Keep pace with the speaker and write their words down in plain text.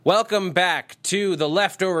Welcome back to The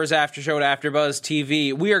Leftovers After Show at AfterBuzz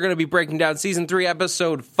TV. We are going to be breaking down Season 3,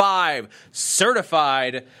 Episode 5,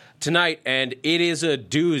 Certified, tonight, and it is a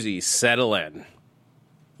doozy. Settle in.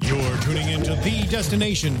 You're tuning into the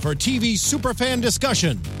destination for TV superfan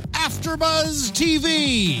discussion, AfterBuzz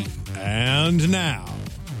TV. And now,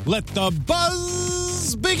 let the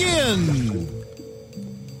buzz begin.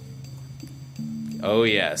 Oh,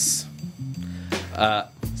 yes.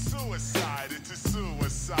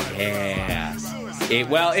 Yeah. It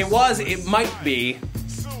might be.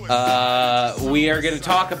 We are going to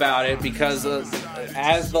talk about it because,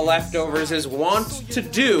 as The Leftovers is wont to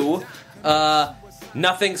do,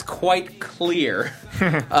 nothing's quite clear.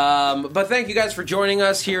 But thank you guys for joining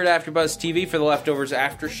us here at AfterBuzz TV for The Leftovers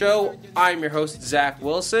After Show. I'm your host, Zach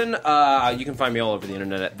Wilson. You can find me all over the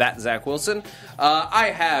internet at that Zach Wilson.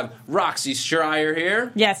 I have Roxy Striar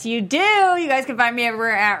here. Yes, you do. You guys can find me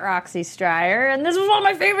everywhere at Roxy Striar. And this was one of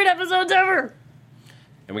my favorite episodes ever.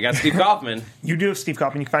 And we got Steve Kaufmann. You do, Steve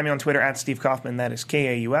Kaufmann. You can find me on Twitter at Steve Kaufmann. That is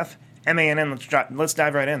Kaufmann. Let's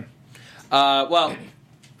dive right in.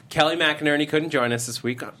 Kelly McInerney couldn't join us this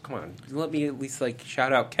week. Oh, come on, let me at least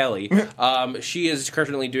shout out Kelly. She is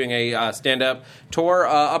currently doing a stand-up tour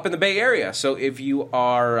up in the Bay Area. So if you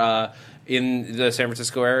are in the San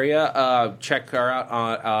Francisco area, check her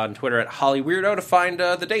out on Twitter at Holly Weirdo to find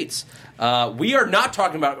the dates. We are not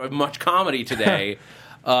talking about much comedy today.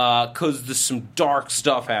 Because there's some dark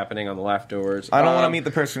stuff happening on The Leftovers. I don't want to meet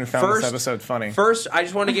the person who found this episode funny. First, I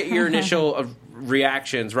just want to get your initial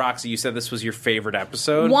reactions. Roxy, you said this was your favorite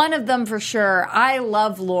episode. One of them for sure. I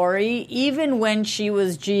love Lori. Even when she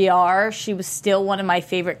was GR, she was still one of my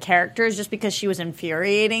favorite characters just because she was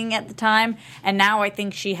infuriating at the time. And now I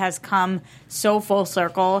think she has come so full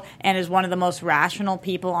circle and is one of the most rational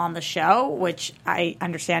people on the show, which I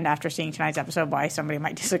understand after seeing tonight's episode why somebody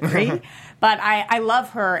might disagree. But I love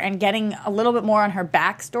her, and getting a little bit more on her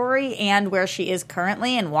backstory and where she is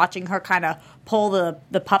currently and watching her kind of pull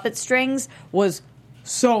the puppet strings was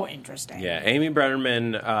so interesting. Yeah, Amy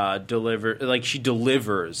Brennerman she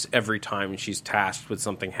delivers every time she's tasked with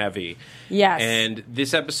something heavy. Yes. And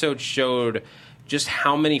this episode showed just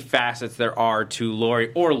how many facets there are to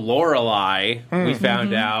Lori or Lorelai. We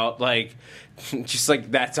found out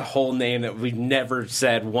that's a whole name that we've never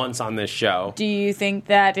said once on this show. Do you think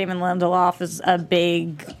that Damon Lindelof is a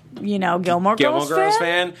big, Gilmore Girls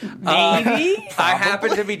fan? Maybe. I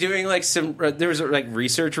happened to be doing there was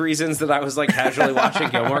research reasons that I was casually watching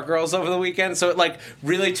Gilmore Girls over the weekend, so it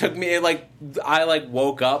really took me. I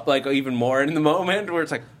woke up even more in the moment where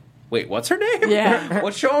it's wait, what's her name? Yeah.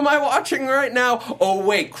 What show am I watching right now? Oh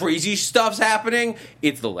wait, crazy stuff's happening.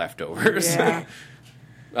 It's The Leftovers. Yeah.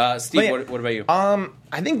 Steve, what about you?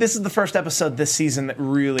 I think this is the first episode this season that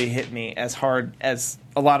really hit me as hard as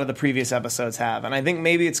a lot of the previous episodes have, and I think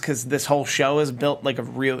maybe it's because this whole show is built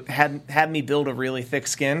had me build a really thick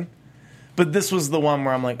skin. But this was the one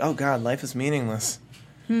where I'm oh God, life is meaningless.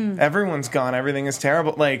 Everyone's gone. Everything is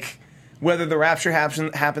terrible. Whether the rapture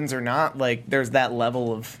happens or not, there's that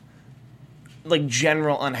level of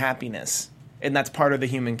general unhappiness, and that's part of the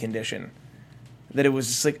human condition. That it was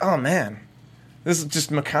just oh man. This is just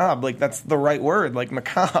macabre. That's the right word.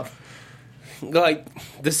 Macabre.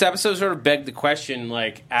 This episode sort of begged the question,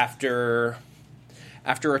 after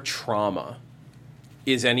a trauma,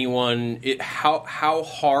 is anyone... How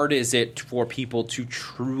hard is it for people to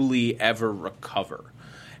truly ever recover?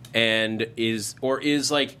 And if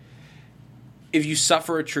you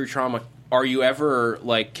suffer a true trauma, are you ever,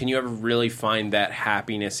 can you ever really find that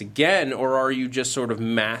happiness again? Or are you just sort of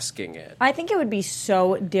masking it? I think it would be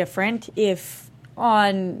so different if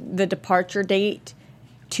on the departure date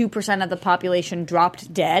 2% of the population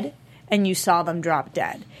dropped dead and you saw them drop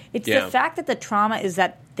dead. It's the fact that the trauma is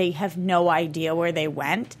that they have no idea where they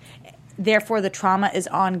went. Therefore, the trauma is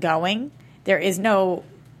ongoing. There is no,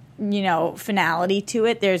 finality to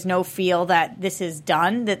it. There's no feel that this is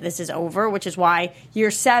done, that this is over, which is why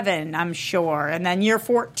year 7, I'm sure, and then year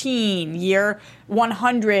 14, year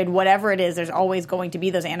 100, whatever it is, there's always going to be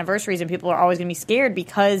those anniversaries, and people are always going to be scared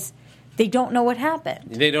because they don't know what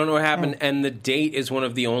happened. They don't know what happened, and the date is one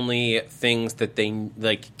of the only things that they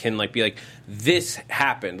can be this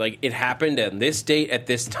happened. It happened on this date at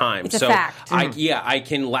this time. It's a fact. I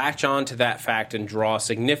can latch on to that fact and draw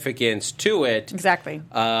significance to it. Exactly.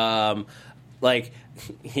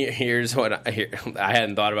 Here's what I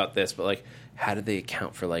hadn't thought about this, but how did they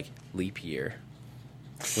account for leap year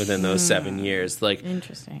within those 7 years?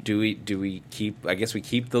 Interesting. Do we keep? I guess we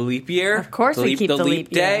keep the leap year. Of course, we keep the leap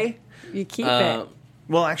day. Year. You keep it.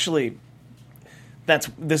 Well, actually,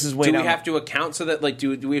 this is way Do down. we have to account so that, like,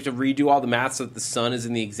 do we have to redo all the math so that the sun is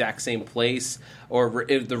in the exact same place, or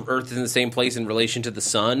if the Earth is in the same place in relation to the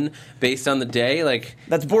sun based on the day? Like,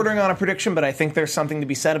 that's bordering on a prediction, but I think there's something to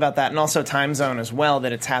be said about that, and also time zone as well.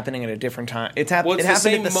 That it's happening at a different time. It happened the at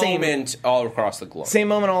same the moment all across the globe. Same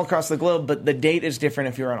moment all across the globe, but the date is different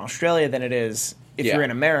if you're in Australia than it is if you're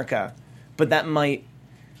in America. But that might,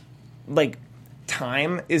 like,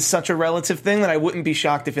 time is such a relative thing that I wouldn't be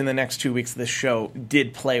shocked if in the next 2 weeks this show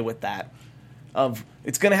did play with that. Of,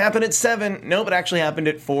 it's going to happen at 7. Nope, it actually happened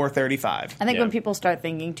at 4:35. I think when people start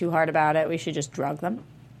thinking too hard about it, we should just drug them.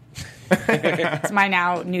 It's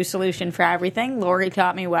my new solution for everything. Lori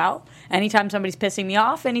taught me well. Anytime somebody's pissing me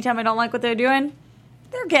off, anytime I don't like what they're doing,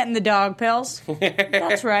 they're getting the dog pills.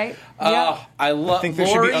 That's right. I think there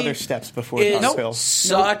should be other steps before dog pills.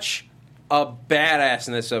 Such a badass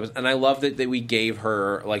in this episode, and I love that we gave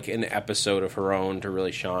her, like, an episode of her own to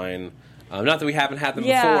really shine. Not that we haven't had them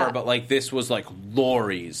before, but, like, this was, like,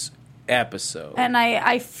 Lori's episode. And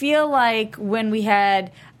I feel like when we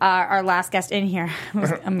had our last guest in here,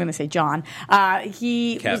 I'm going to say John,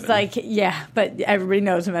 he Kevin. was like, but everybody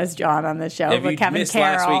knows him as John on this show. If but you Kevin missed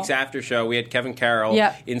Carroll. last week's after show, we had Kevin Carroll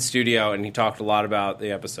in studio, and he talked a lot about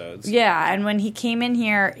the episodes. Yeah, and when he came in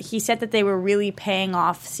here, he said that they were really paying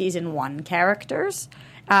off season 1 characters.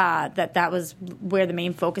 That was where the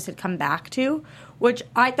main focus had come back to, which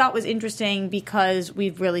I thought was interesting because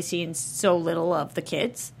we've really seen so little of the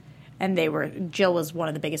kids. And Jill was one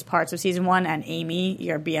of the biggest parts of season 1, and Amy,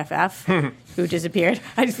 your BFF, who disappeared.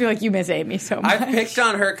 I just feel like you miss Amy so much. I picked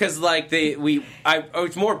on her because, like, I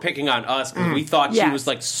was more picking on us because we thought she was,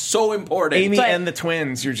 like, so important. Amy and the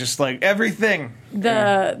twins, you're just like, everything.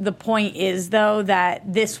 The point is, though,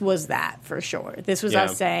 that this was that for sure. This was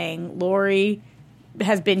us saying, Lori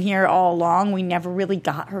has been here all along. We never really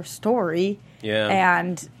got her story. Yeah.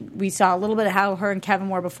 And we saw a little bit of how her and Kevin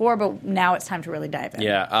were before, but now it's time to really dive in.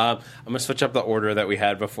 Yeah. I'm going to switch up the order that we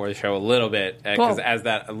had before the show a little bit, because as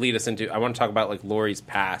that lead us into, I want to talk about, like, Lori's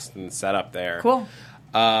past and the setup there. Cool.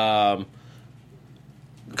 Because,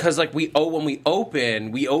 like, when we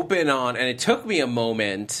open on, and it took me a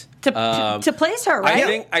moment to place her,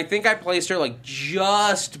 right? I think I placed her, like,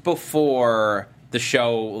 just before the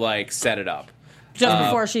show, like, set it up. Just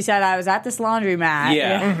before she said, I was at this laundromat.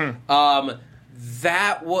 Yeah.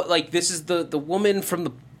 That was, like, this is the woman from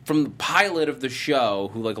the pilot of the show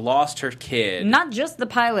who, like, lost her kid. Not just the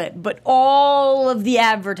pilot, but all of the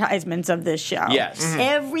advertisements of this show. Yes.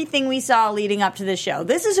 Everything we saw leading up to this show.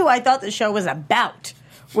 This is who I thought the show was about.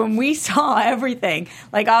 When we saw everything,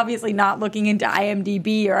 like, obviously not looking into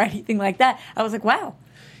IMDb or anything like that, I was like, wow.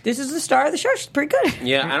 This is the star of the show. She's pretty good.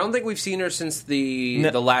 Yeah, I don't think we've seen her since the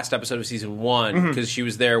last episode of season 1, because she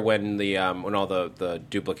was there when when all the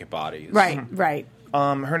duplicate bodies. Right.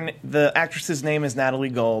 The actress's name is Natalie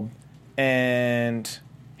Gold, and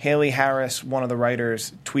Haley Harris, one of the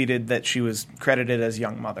writers, tweeted that she was credited as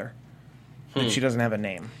young mother. That she doesn't have a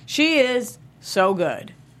name. She is so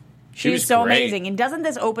good. She's so amazing. And doesn't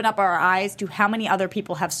this open up our eyes to how many other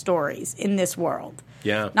people have stories in this world?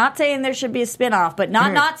 Yeah. Not saying there should be a spinoff, but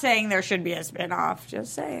not saying there should be a spinoff.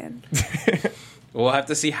 Just saying. We'll have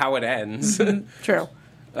to see how it ends. True.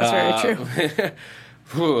 That's very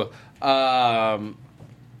true. Oh,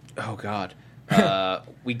 God.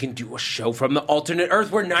 We can do a show from the alternate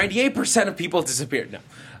Earth where 98% of people disappeared.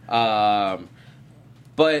 No.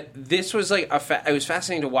 But this was, like, it was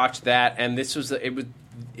fascinating to watch that, and this was it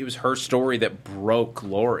was her story that broke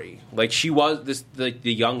Lori. Like, she was the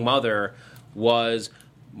young mother was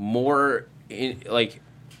more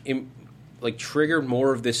triggered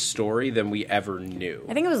more of this story than we ever knew.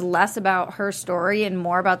 I think it was less about her story and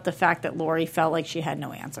more about the fact that Lori felt like she had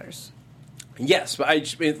no answers. Yes, but I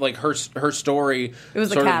just mean, like, her story. It was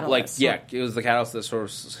the catalyst. It was the catalyst that sort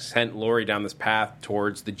of sent Lori down this path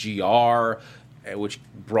towards the GR, which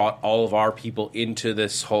brought all of our people into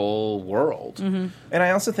this whole world. Mm-hmm. And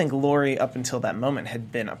I also think Lori, up until that moment,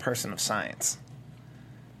 had been a person of science.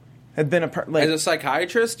 Had been as a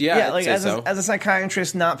psychiatrist, as a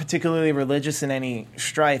psychiatrist, not particularly religious in any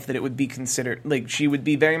strife, that it would be considered, like, she would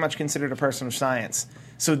be very much considered a person of science.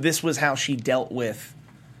 So this was how she dealt with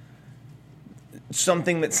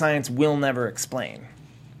something that science will never explain.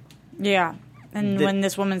 Yeah, and when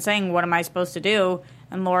this woman's saying, "What am I supposed to do?"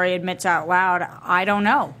 and Lori admits out loud, "I don't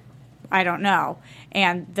know,"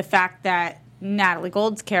 and the fact that Natalie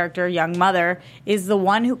Gold's character, young mother, is the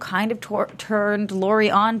one who kind of turned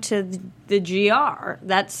Lori on to the GR.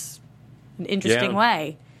 That's an interesting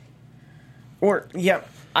way.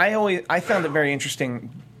 I found it very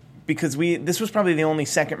interesting because this was probably the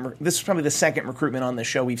second recruitment on the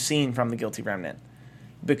show we've seen from the Guilty Remnant.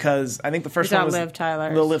 because I think the first one was Liv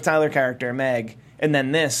Tyler. the Liv Tyler character, Meg, and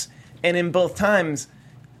then this. And in both times,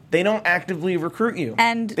 they don't actively recruit you.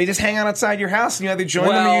 And they just hang out outside your house, and you either join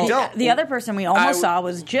them or you don't. The other person we almost saw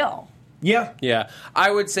was Jill. Yeah. Yeah.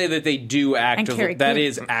 I would say that they do actively. That Cooper.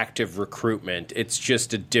 is active recruitment. It's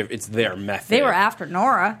just it's their method. They were after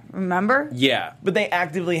Nora, remember? Yeah. But they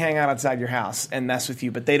actively hang out outside your house and mess with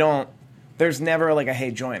you, but they don't. There's never like a, hey,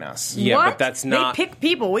 join us. Yeah, What? but that's not. They pick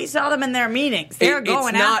people. We saw them in their meetings. They're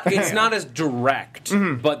going after It's not as direct,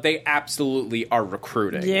 but they absolutely are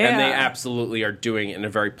recruiting. Yeah. And they absolutely are doing it in a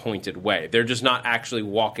very pointed way. They're just not actually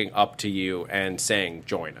walking up to you and saying,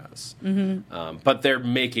 join us. But they're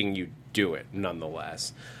making you do it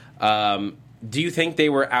nonetheless. Do you think they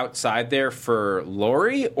were outside there for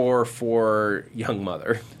Lori or for Young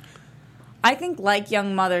Mother? I think, like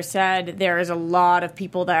Young Mother said, there is a lot of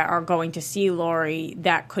people that are going to see Lori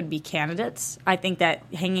that could be candidates. I think that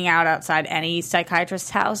hanging out outside any psychiatrist's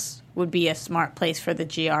house would be a smart place for the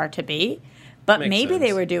GR to be. But Makes maybe sense.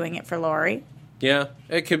 they were doing it for Lori. Yeah,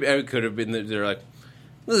 it could have been. They're like,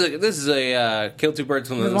 this is a kill two birds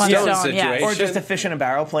with With one one stone stone, yeah. situation. Or just a fish in a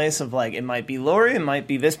barrel place of like, it might be Lori, it might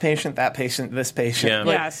be this patient, this patient. Yeah.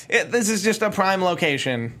 Like, Yes. this is just a prime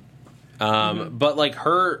location. But like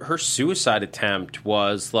her suicide attempt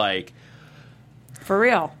was like, For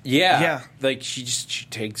real. yeah, like she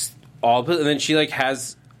takes all, and then she like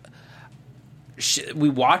has. We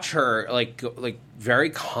watch her like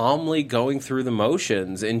very calmly going through the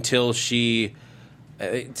motions until she,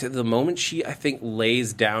 to the moment she I think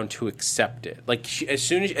lays down to accept it. Like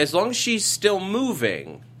as long as she's still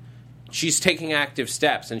moving, she's taking active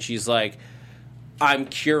steps, and she's like, I'm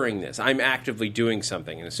curing this. I'm actively doing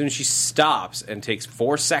something. And as soon as she stops and takes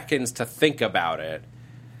 4 seconds to think about it,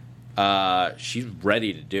 she's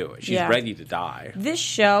ready to do it. She's ready to die. This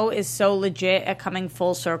show is so legit at coming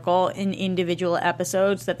full circle in individual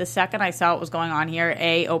episodes that the second I saw what was going on here,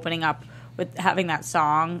 opening up with having that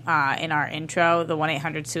song in our intro, the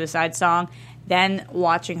 1-800-SUICIDE song, then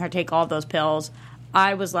watching her take all those pills,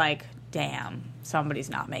 I was like, damn,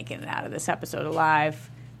 somebody's not making it out of this episode alive.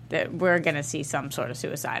 That we're going to see some sort of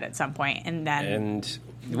suicide at some point, and then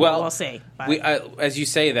we'll see. As you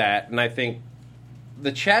say that, and I think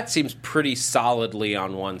the chat seems pretty solidly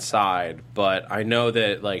on one side, but I know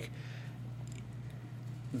that like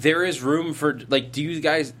there is room for like. Do you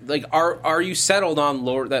guys like are you settled on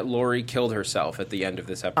that Lori killed herself at the end of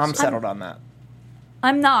this episode? I'm settled on that.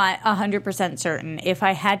 I'm not 100% certain. If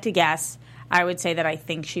I had to guess, I would say that I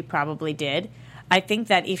think she probably did. I think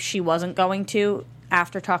that if she wasn't going to,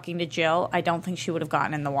 after talking to Jill, I don't think she would have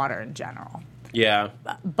gotten in the water in general. Yeah.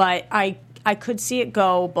 But I could see it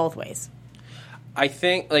go both ways. I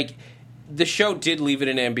think, like, the show did leave it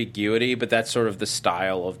in ambiguity, but that's sort of the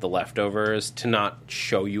style of The Leftovers, to not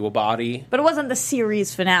show you a body. But it wasn't the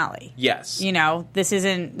series finale. Yes. You know, this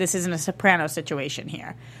isn't a Soprano situation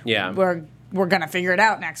here. Yeah. We're going to figure it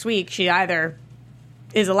out next week. She either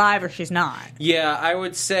is alive or she's not. Yeah, I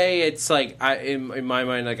would say it's like, in my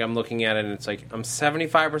mind, like, I'm looking at it and it's like, I'm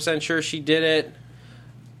 75% sure she did it.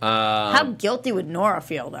 How guilty would Nora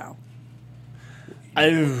feel, though?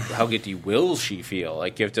 How guilty will she feel?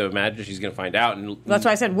 Like, you have to imagine she's going to find out. And That's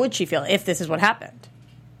why I said, would she feel if this is what happened?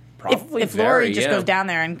 probably If Lori just yeah. goes down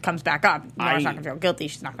there and comes back up, Nora's not going to feel guilty.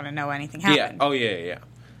 She's not going to know anything happened. Yeah. Oh, yeah.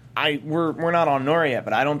 We're not on Nora yet,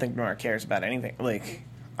 but I don't think Nora cares about anything. Like,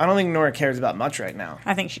 I don't think Nora cares about much right now.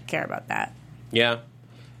 I think she'd care about that. Yeah.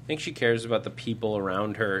 I think she cares about the people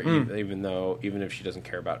around her, even if she doesn't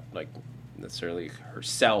care about, like, necessarily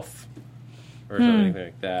herself or anything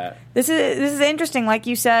like that. This is interesting. Like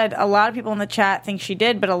you said, a lot of people in the chat think she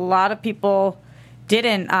did, but a lot of people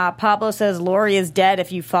didn't. Pablo says Lori is dead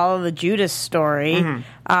if you follow the Judas story,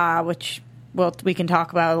 which we can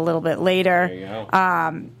talk about a little bit later. There you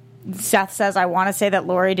go. Seth says, I want to say that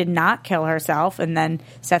Lori did not kill herself, and then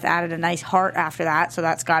Seth added a nice heart after that, so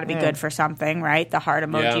that's got to be good for something, right? The heart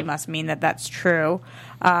emoji must mean that that's true.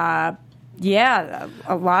 Yeah,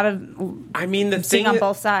 a lot of seeing on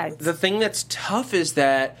both sides. The thing that's tough is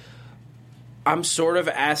that I'm sort of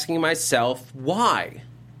asking myself why.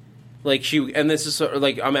 Like and this is sort of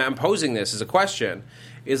like I'm posing this as a question,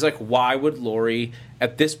 is like, why would Lori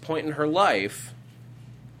at this point in her life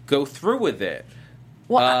go through with it?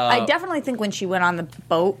 Well, I definitely think when she went on the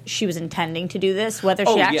boat, she was intending to do this, whether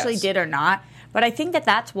she actually did or not. But I think that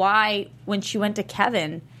that's why when she went to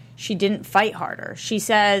Kevin, she didn't fight harder. She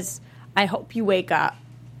says, I hope you wake up.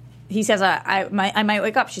 He says, I might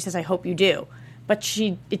wake up. She says, I hope you do. But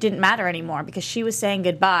it didn't matter anymore because she was saying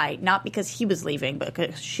goodbye, not because he was leaving, but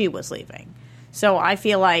because she was leaving. So I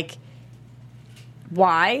feel like,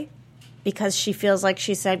 why? because she feels like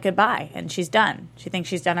she said goodbye and she's done. She thinks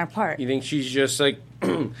she's done her part. You think she's just like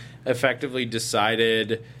effectively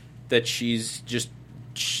decided that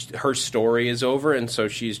her story is over, and so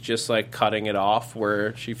she's just like cutting it off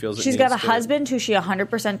where she feels it she's needs got a to. husband who she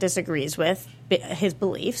 100% disagrees with his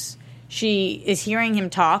beliefs. She is hearing him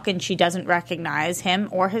talk and she doesn't recognize him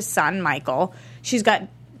or his son Michael. She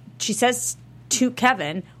says to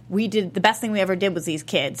Kevin, the best thing we ever did was these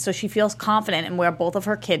kids. So she feels confident in where both of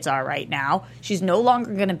her kids are right now. She's no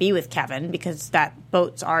longer going to be with Kevin because that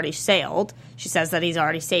boat's already sailed. She says that he's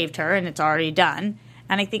already saved her and it's already done.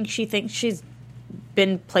 And I think she thinks she's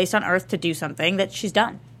been placed on Earth to do something that she's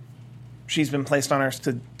done. She's been placed on Earth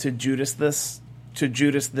to Judas this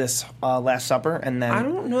Last Supper, and then I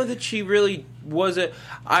don't know that she really was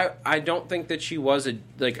I don't think that she was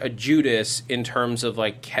a Judas in terms of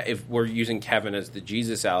like if we're using Kevin as the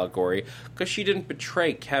Jesus allegory, because she didn't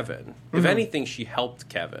betray Kevin. Mm-hmm. If anything, she helped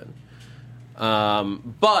Kevin.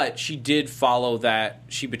 But she did follow that.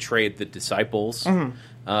 She betrayed the disciples,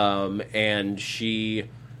 and she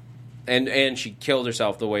killed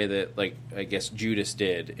herself the way that, like, I guess Judas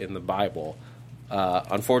did in the Bible.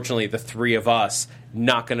 Unfortunately, the three of us,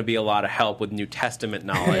 not going to be a lot of help with New Testament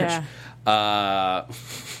knowledge. Yeah.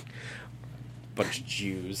 Bunch of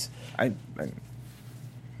Jews. I'm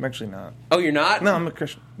actually not. Oh, you're not? No, I'm a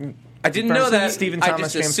Christian. I didn't know that. Stephen Thomas, I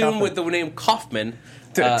just James assumed Kaufmann. with the name Kaufmann.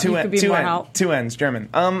 Two N's, German.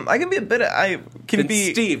 I can be a bit.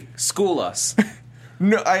 Steve, school us.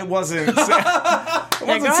 No, I wasn't. I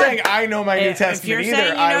wasn't saying I know my New Testament if you're either.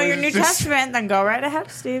 saying you know your New Testament, then go right ahead,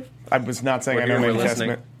 Steve. I was not saying We're I know here, my we're New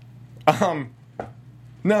listening. Testament.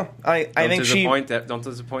 No, I think she. Don't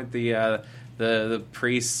disappoint the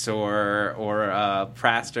priests or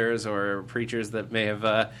pastors or preachers that may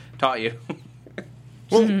have taught you.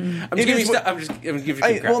 Well, I'm just giving you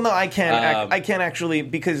crap. Well, no, I can't. I can't actually,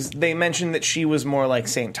 because they mentioned that she was more like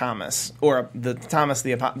Saint Thomas, or the Thomas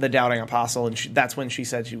the doubting apostle, and that's when she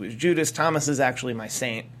said she was Judas. Thomas is actually my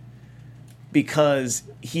saint because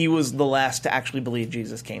he was the last to actually believe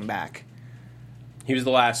Jesus came back. He was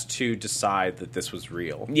the last to decide that this was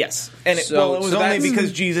real. Yes, and it was only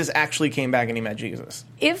because Jesus actually came back and he met Jesus.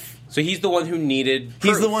 So he's the one who needed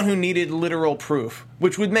proof. He's the one who needed literal proof,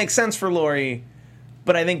 which would make sense for Lori.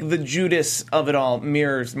 But I think the Judas of it all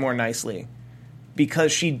mirrors more nicely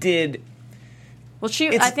because she did. Well,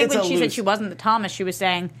 I think when she said she wasn't the Thomas, she was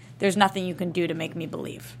saying, "There's nothing you can do to make me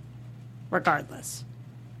believe, regardless."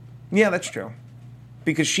 Yeah, that's true.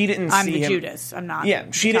 Because she didn't see him. I'm the Judas. I'm not. Yeah,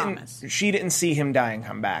 she the didn't. Thomas. She didn't see him die and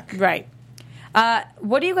come back. Right.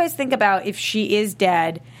 What do you guys think about if she is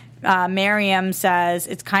dead? Miriam says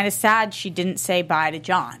it's kind of sad she didn't say bye to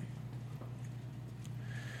John.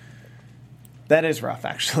 That is rough,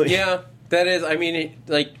 actually. Yeah, that is. I mean,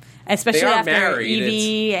 especially after married,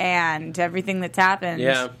 Evie and everything that's happened.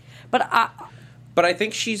 Yeah, but I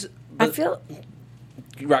think she's. I feel.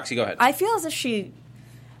 Roxy, go ahead. I feel as if she,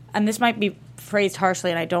 and this might be phrased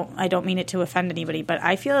harshly, and I don't mean it to offend anybody, but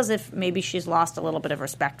I feel as if maybe she's lost a little bit of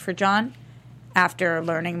respect for John after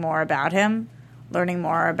learning more about him, learning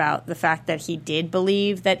more about the fact that he did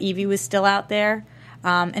believe that Evie was still out there.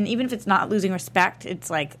 And even if it's not losing respect, it's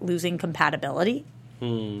like losing compatibility.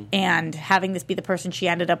 And having this be the person she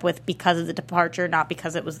ended up with because of the departure, not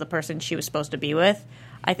because it was the person she was supposed to be with.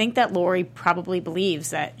 I think that Lori probably believes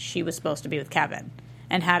that she was supposed to be with Kevin.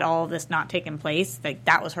 And had all of this not taken place,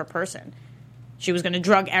 that was her person. She was going to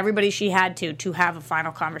drug everybody she had to have a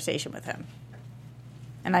final conversation with him.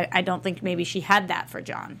 And I don't think maybe she had that for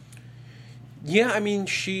John. Yeah, I mean,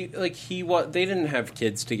 they didn't have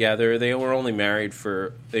kids together. They were only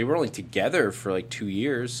together for like 2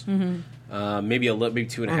 years. Mm-hmm. Maybe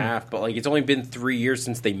 2 and a half, but like it's only been 3 years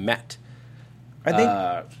since they met.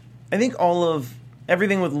 I think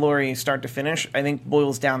everything with Lori, start to finish, I think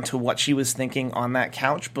boils down to what she was thinking on that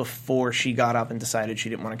couch before she got up and decided she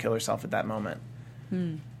didn't want to kill herself at that moment.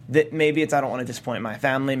 That maybe it's I don't want to disappoint my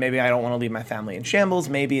family, maybe I don't want to leave my family in shambles,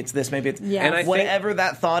 maybe it's this, maybe it's... Yeah. And whatever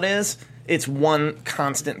that thought is, it's one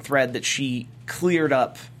constant thread that she cleared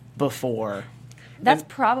up before. That's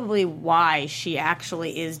probably why she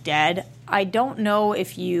actually is dead. I don't know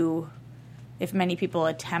if many people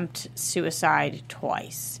attempt suicide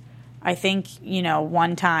twice. I think,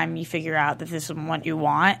 one time you figure out that this is what you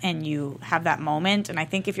want and you have that moment. And I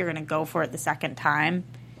think if you're going to go for it the second time,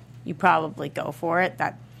 you probably go for it.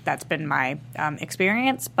 That's been my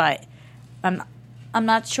experience, but I'm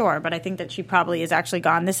not sure. But I think that she probably is actually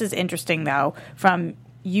gone. This is interesting, though, from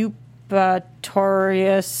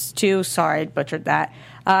Eupatorius too. Sorry, I butchered that.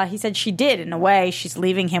 He said she did. In a way, she's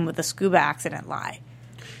leaving him with a scuba accident lie.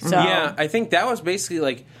 So, yeah, I think that was basically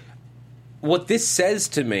like what this says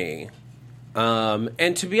to me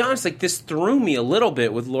And to be honest, like, this threw me a little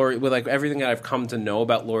bit with Laurie, with like everything that I've come to know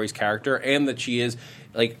about Laurie's character, and that she is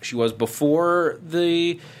like she was before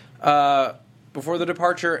the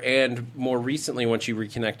departure, and more recently when she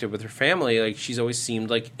reconnected with her family. Like, she's always seemed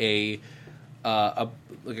like a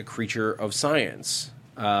creature of science.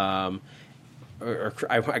 I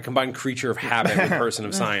combine creature of habit with person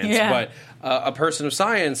of science, but a person of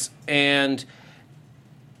science, and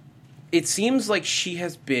it seems like she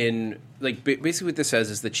has been, like, basically what this says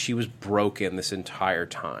is that she was broken this entire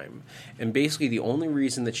time, and basically the only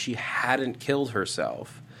reason that she hadn't killed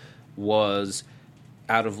herself was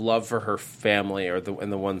out of love for her family, or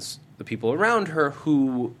the people around her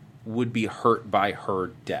who would be hurt by her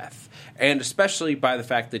death, and especially by the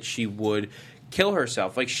fact that she would kill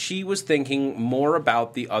herself. Like, she was thinking more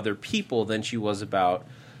about the other people than she was about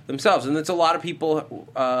themselves. And it's a lot of people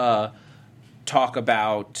talk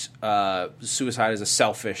about suicide as a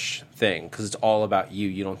selfish thing because it's all about you.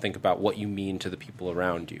 You don't think about what you mean to the people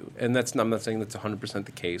around you. And I'm not saying that's 100%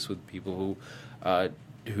 the case with people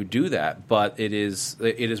who do that, but it is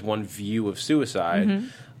one view of suicide.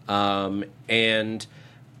 And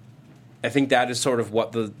I think that is sort of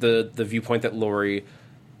what the viewpoint that Laurie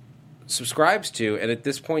subscribes to. And at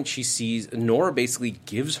this point, she sees Nora basically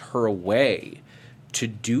gives her away to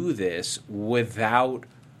do this without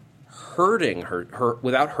hurting her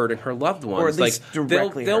loved ones. Or at least like,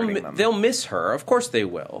 directly hurting them. They'll miss her. Of course they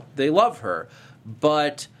will. They love her.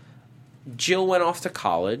 But Jill went off to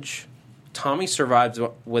college. Tommy survived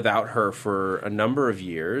without her for a number of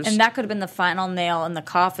years. And that could have been the final nail in the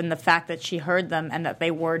coffin, the fact that she heard them and that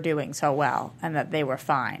they were doing so well and that they were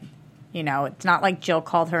fine. You know, it's not like Jill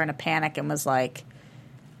called her in a panic and was like,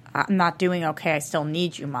 I'm not doing okay, I still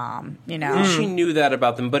need you, Mom. You know? She knew that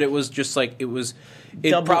about them, but it was just like, it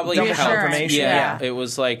probably helped. Confirmation. Yeah, it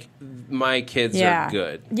was like, my kids are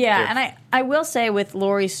good. Yeah, and I will say with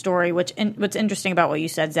Laurie's story, what's interesting about what you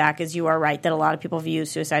said, Zach, is you are right that a lot of people view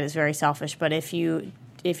suicide as very selfish. But if you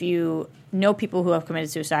know people who have committed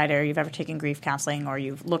suicide, or you've ever taken grief counseling, or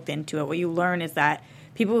you've looked into it, what you learn is that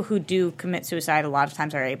people who do commit suicide a lot of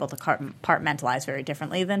times are able to compartmentalize very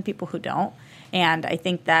differently than people who don't. And I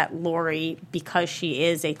think that Laurie, because she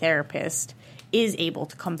is a therapist, is able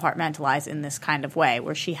to compartmentalize in this kind of way,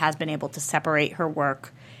 where she has been able to separate her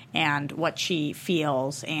work and what she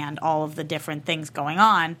feels and all of the different things going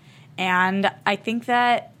on. And I think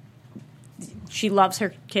that she loves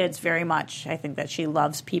her kids very much. I think that she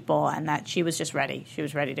loves people, and that she was just ready. She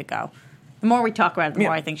was ready to go. The more we talk about it, the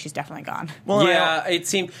more I think she's definitely gone. Well, yeah,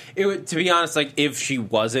 it would, to be honest, like, if she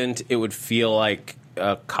wasn't, it would feel like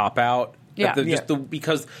a cop-out. Yeah.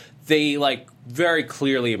 Because they, like, very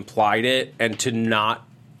clearly implied it, and to not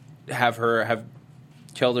have her have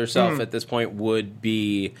killed herself at this point would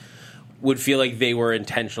feel like they were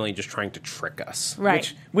intentionally just trying to trick us.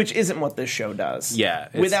 Right. Which isn't what this show does. Yeah.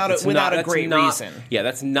 Without a great reason. Yeah,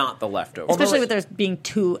 that's not The Leftovers. Especially with there being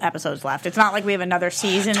 2 episodes left. It's not like we have another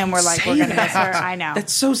season and we're like, we're going to miss her. I know.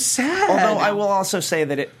 That's so sad. Although I will also say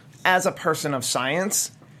that as a person of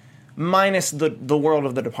science, minus the world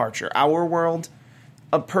of the departure, our world,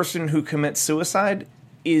 a person who commits suicide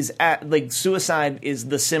suicide is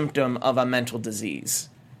the symptom of a mental disease.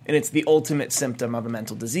 And it's the ultimate symptom of a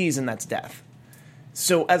mental disease, and that's death.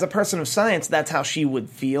 So as a person of science, that's how she would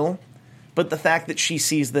feel. But the fact that she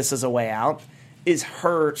sees this as a way out is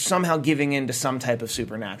her somehow giving in to some type of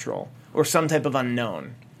supernatural or some type of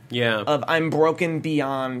unknown. Yeah. Of I'm broken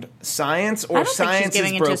beyond science, or science is broken. I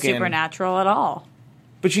don't think she's giving into supernatural at all.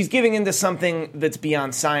 But she's giving into something that's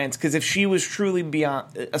beyond science, because if she was truly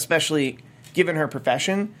beyond, especially given her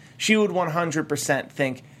profession, she would 100%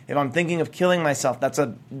 think, if I'm thinking of killing myself, that's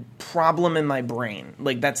a problem in my brain.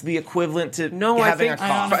 Like, that's the equivalent to having a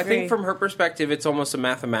cough. I think from her perspective, it's almost a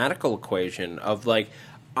mathematical equation of, like,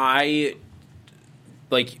 the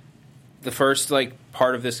first, like,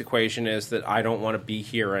 part of this equation is that I don't want to be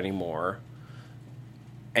here anymore.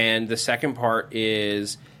 And the second part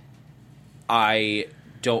is I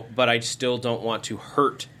still don't want to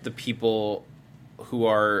hurt the people who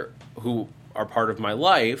are part of my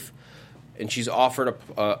life. And she's offered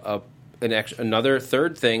another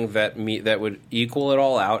third thing that would equal it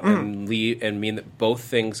all out and mean that both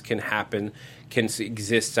things can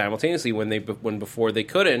exist simultaneously when before they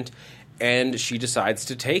couldn't. And she decides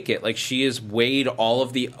to take it. Like, she has weighed all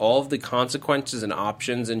of the consequences and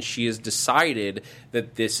options, and she has decided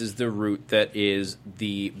that this is the route that is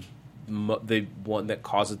the one that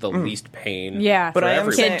causes the least pain. Yeah,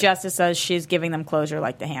 but Kid Justice says she's giving them closure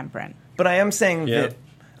like the handprint. But I am saying that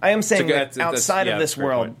outside of this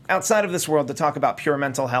world, to talk about pure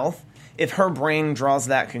mental health, if her brain draws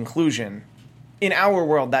that conclusion, in our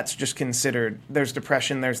world, that's just considered, there's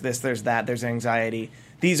depression, there's this, there's that, there's anxiety.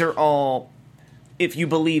 These are all, if you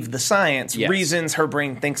believe the science, reasons her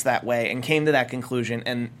brain thinks that way and came to that conclusion.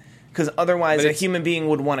 And because otherwise a human being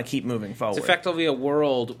would want to keep moving forward. It's effectively a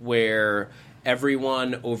world where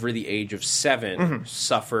everyone over the age of 7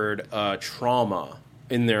 suffered trauma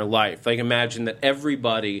in their life. Like, imagine that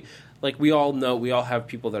everybody, like, we all know, we all have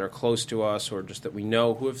people that are close to us or just that we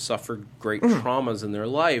know who have suffered great traumas in their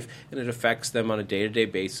life, and it affects them on a day-to-day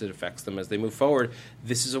basis. It affects them as they move forward.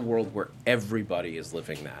 This is a world where everybody is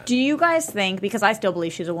living that. Do you guys think, because I still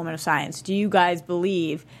believe she's a woman of science, do you guys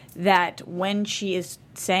believe that when she is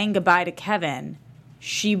saying goodbye to Kevin,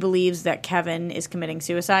 she believes that Kevin is committing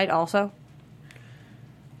suicide also?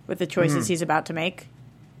 With the choices he's about to make?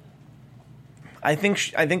 I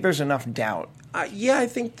think there's enough doubt. Yeah, I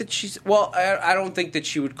think that she's... Well, I don't think that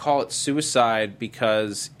she would call it suicide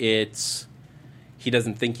because he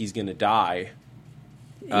doesn't think he's going to die.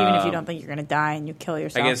 Even if you don't think you're going to die and you kill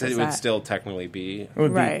yourself. I guess it would still technically be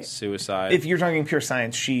suicide. If you're talking pure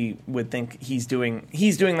science, she would think he's doing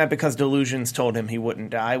that because delusions told him he wouldn't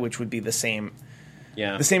die, which would be the same.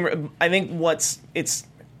 Yeah. The same. I think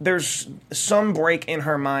there's some break in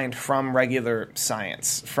her mind from regular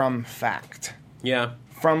science, from fact. Yeah.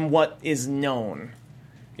 From what is known.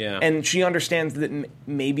 Yeah. And she understands that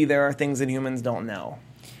maybe there are things that humans don't know.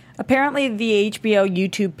 Apparently, the HBO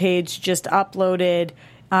YouTube page just uploaded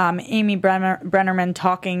Amy Brennerman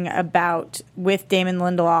talking with Damon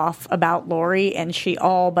Lindelof about Lori, and she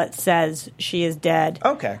all but says she is dead.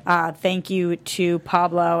 Okay. Thank you to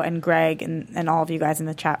Pablo and Greg and all of you guys in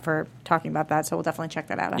the chat for talking about that. So we'll definitely check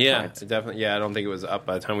that out afterwards. Yeah, definitely. Yeah, I don't think it was up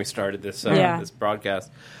by the time we started this this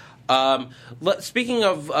broadcast. Speaking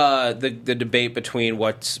of the debate between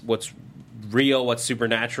what's real, what's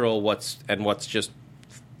supernatural, what's just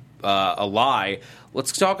a lie,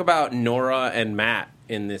 let's talk about Nora and Matt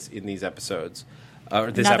in these episodes.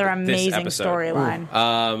 Another amazing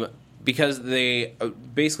storyline. Because they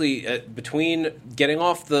basically between getting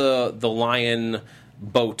off the lion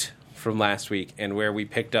boat from last week and where we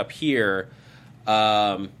picked up here,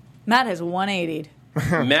 Matt has 180'd.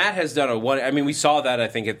 Matt has done we saw that, I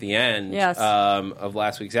think, at the end of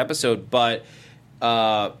last week's episode. But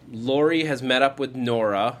Lori has met up with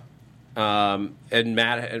Nora and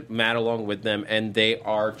Matt along with them, and they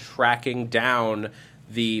are tracking down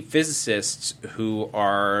the physicists who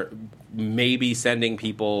are maybe sending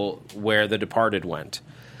people where the departed went.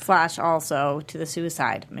 Flash also to the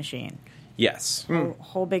suicide machine. Yes.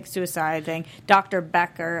 Whole big suicide thing. Dr.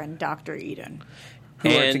 Becker and Dr. Eden. Who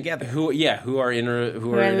are together. Who are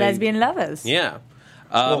lesbian lovers. Yeah.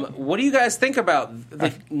 What do you guys think about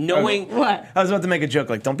knowing... What? I was about to make a joke,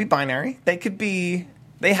 like, don't be binary.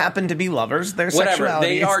 They happen to be lovers. Their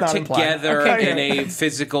sexuality they are together okay. in a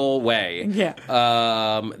physical way. Yeah.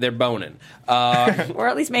 They're boning. Or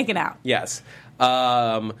at least making out. Yes.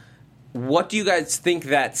 What do you guys think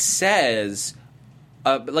that says...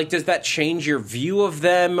 does that change your view of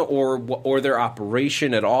them or their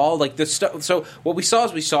operation at all? Like this stuff. So what we saw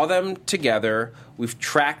is we saw them together. We've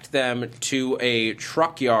tracked them to a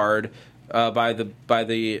truck yard by the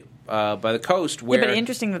coast. Where but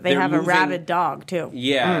interesting that they have a rabid dog too.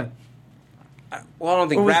 Yeah. Well, I don't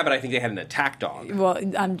think rabid. I think they had an attack dog. Well,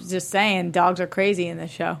 I'm just saying, dogs are crazy in this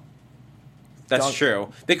show. That's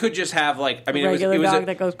true. They could just have regular dog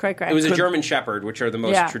that goes cray cray. It was a German Shepherd, which are the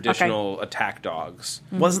most traditional attack dogs.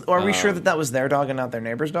 Are we sure that was their dog and not their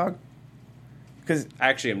neighbor's dog? Because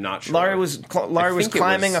actually, I'm not sure. Laurie was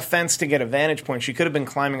climbing a fence to get a vantage point. She could have been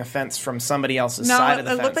climbing a fence from somebody else's side of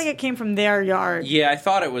the fence. No, it looked like it came from their yard. Yeah, I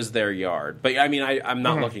thought it was their yard, but I'm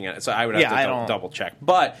not looking at it, so I would have to double check.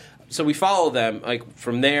 But so we follow them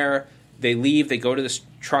from there. They leave. They go to this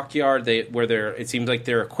truck yard. It seems like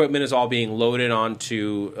their equipment is all being loaded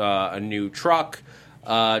onto a new truck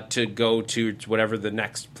to go to whatever the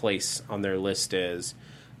next place on their list is.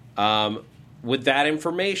 With that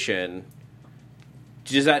information,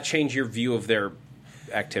 does that change your view of their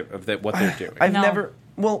what they're doing?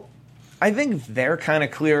 I think they're kind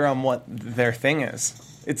of clear on what their thing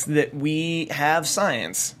is. It's that we have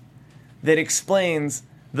science that explains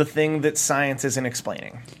the thing that science isn't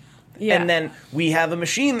explaining. Yeah. And then we have a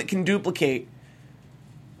machine that can duplicate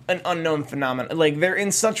an unknown phenomenon. Like, they're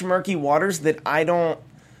in such murky waters that I don't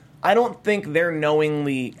think they're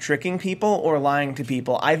knowingly tricking people or lying to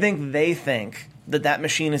people. I think they think that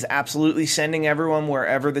machine is absolutely sending everyone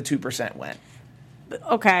wherever the 2% went.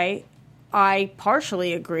 Okay, I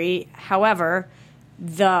partially agree. However,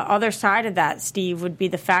 the other side of that, Steve, would be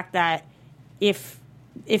the fact that if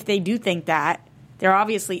they do think that, they're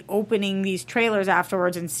obviously opening these trailers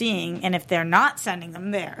afterwards and seeing, and if they're not sending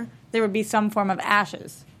them there would be some form of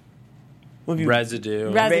ashes.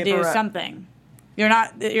 Residue, something. You're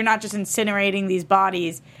not just incinerating these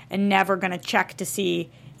bodies and never going to check to see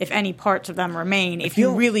if any parts of them remain, if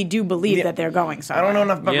you really do believe that they're going somewhere. I don't know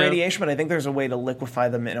enough about radiation, but I think there's a way to liquefy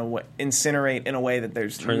them in a way, incinerate in a way that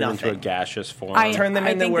there's turn nothing. them into a gaseous form. Turn them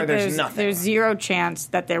into where there's nothing. There's zero chance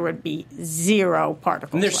that there would be zero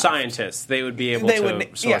particles. And they're left. Scientists. They would be able to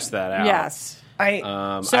source that out. Yes. I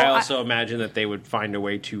also imagine that they would find a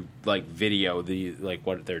way to video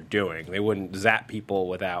what they're doing. They wouldn't zap people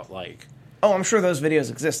without Oh, I'm sure those videos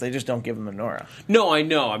exist. They just don't give them to Nora. No, I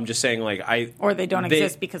know. I'm just saying, or they don't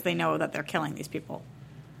exist because they know that they're killing these people.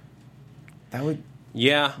 That would.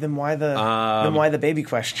 Yeah. Then why the baby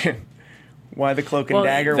question? Why the cloak and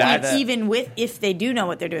dagger? Even if they do know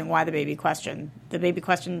what they're doing, why the baby question? The baby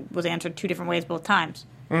question was answered 2 different ways both times.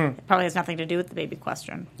 It probably has nothing to do with the baby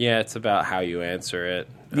question. Yeah, it's about how you answer it.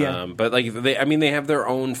 Yeah. But they have their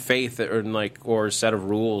own faith or set of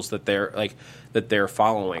rules that they're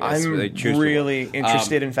following. I'm really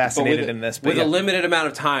interested and fascinated in this. But with a limited amount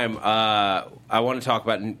of time, I want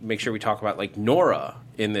to make sure we talk about Nora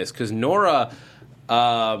in this, because Nora,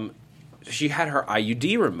 she had her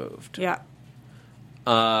IUD removed. Yeah.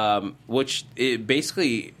 Which it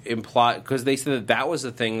basically implied, because they said that was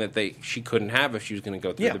the thing that she couldn't have if she was going to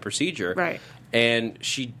go through the procedure. Right. And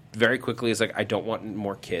she very quickly is like, I don't want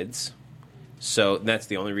more kids. So that's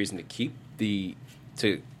the only reason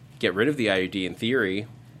to get rid of the IUD in theory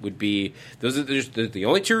would be, those are the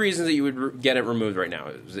only 2 reasons that you would get it removed right now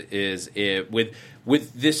is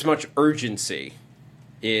with this much urgency,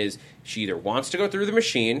 is she either wants to go through the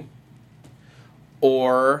machine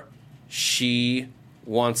or she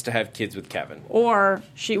wants to have kids with Kevin. Or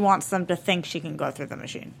she wants them to think she can go through the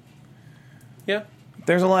machine. Yeah.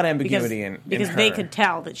 There's a lot of ambiguity because in her. they could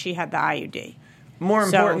tell that she had the IUD. More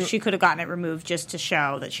important, so she could have gotten it removed just to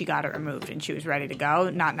show that she got it removed and she was ready to go,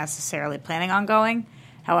 not necessarily planning on going.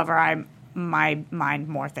 However, my mind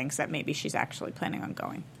more thinks that maybe she's actually planning on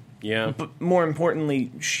going. Yeah. But more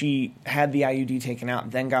importantly, she had the IUD taken out,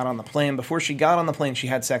 then got on the plane. Before she got on the plane, she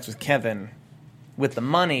had sex with Kevin with the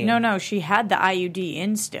money. No, she had the IUD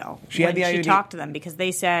in still. She had the IUD. She talked to them because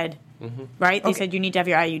they said, right? They said you need to have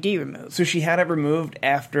your IUD removed. So she had it removed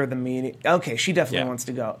after the meeting. Okay, she definitely wants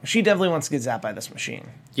to go. She definitely wants to get zapped by this machine.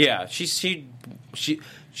 Yeah, she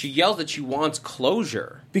yelled that she wants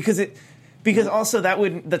closure because also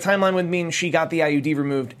the timeline would mean she got the IUD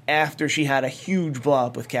removed after she had a huge blow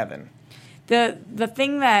up with Kevin. The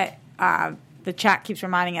thing that the chat keeps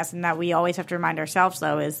reminding us, and that we always have to remind ourselves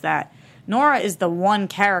though, is that Nora is the one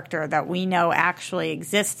character that we know actually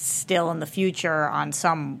exists still in the future on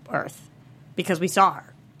some Earth, because we saw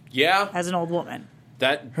her. Yeah, as an old woman.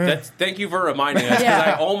 That's thank you for reminding us, because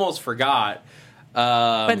I almost forgot.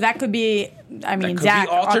 But that could be, Zach,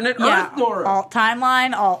 alternate Earth, Nora. Alt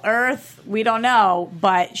timeline, alt Earth. We don't know,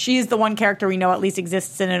 but she's the one character we know at least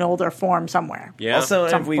exists in an older form somewhere. Yeah. Also,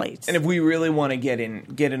 if we really want to get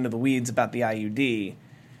into the weeds about the IUD,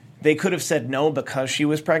 they could have said no because she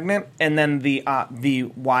was pregnant, and then the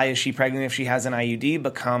why is she pregnant if she has an IUD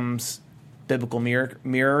becomes biblical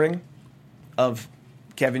mirroring of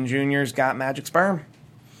Kevin Jr.'s got magic sperm,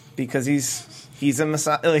 because he's a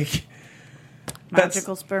messiah.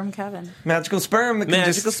 Magical sperm Kevin. Magical sperm that can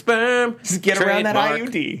just get around that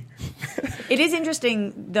IUD. It is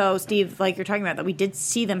interesting, though, Steve, like you're talking about, that we did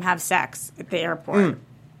see them have sex at the airport.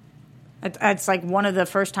 It's like one of the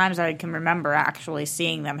first times I can remember actually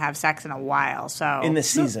seeing them have sex in a while. So in this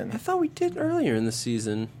season. I thought we did earlier in the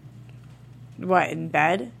season. What, in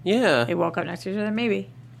bed? Yeah. They woke up next to each other, maybe.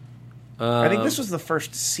 I think this was the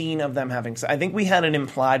first scene of them having sex. I think we had an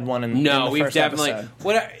implied one in the first episode.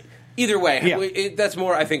 Either way, that's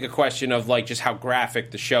more, I think, a question of just how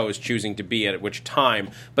graphic the show is choosing to be at which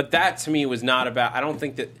time. But that, to me, was not about...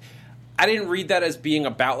 I didn't read that as being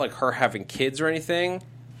about her having kids or anything.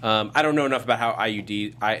 I don't know enough about how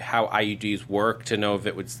IUDs work to know if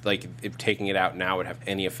it would if taking it out now would have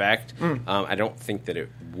any effect. I don't think that it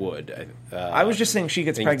would. I was just saying she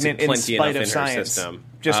gets pregnant in spite of science,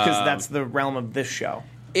 just because that's the realm of this show.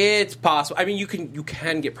 It's possible. I mean, you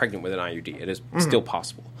can get pregnant with an IUD. It is still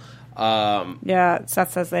possible. Yeah,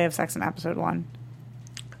 Seth says they have sex in episode 1.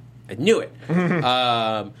 I knew it.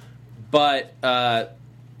 But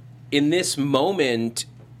in this moment,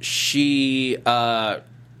 she...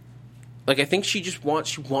 I think she just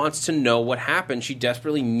wants to know what happened. She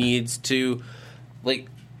desperately needs to,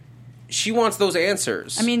 she wants those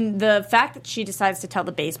answers. I mean, the fact that she decides to tell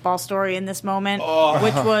the baseball story in this moment,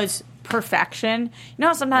 which was perfection. You know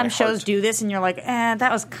how sometimes shows do this and you're like,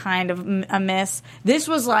 that was kind of a miss. This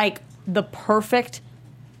was like the perfect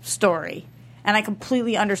story. And I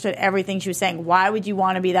completely understood everything she was saying. Why would you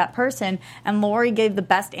want to be that person? And Lori gave the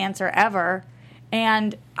best answer ever.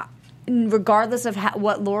 And regardless of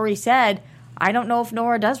what Lori said, I don't know if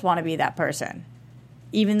Nora does want to be that person.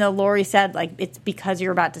 Even though Lori said, like, it's because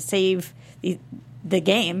you're about to save the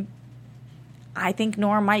game. I think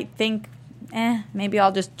Nora might think, maybe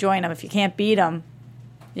I'll just join them if you can't beat them.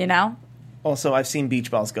 You know? Also, I've seen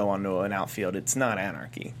beach balls go onto an outfield. It's not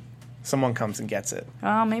anarchy. Someone comes and gets it.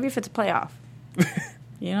 Oh, maybe if it's a playoff.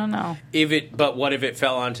 You don't know. But what if it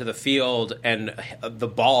fell onto the field and the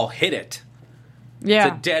ball hit it? Yeah.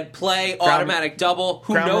 It's a dead play, automatic double.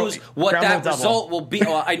 Who knows what that result will be?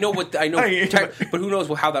 Well, I know, but who knows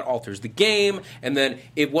how that alters the game? And then,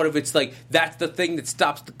 what if it's like that's the thing that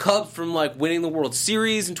stops the Cubs from like winning the World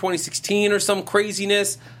Series in 2016 or some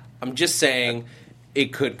craziness? I'm just saying.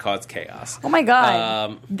 It could cause chaos. Oh, my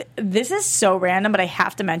God. This is so random, but I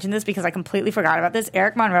have to mention this because I completely forgot about this.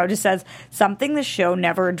 Eric Monroe just says, something the show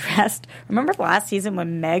never addressed. Remember last season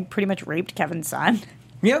when Meg pretty much raped Kevin's son?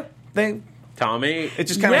 Yeah. Tommy. It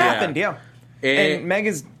just kind of happened, yeah. And Meg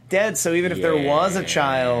is dead, so even if there was a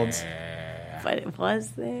child... But it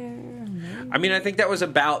was there. I mean, I think that was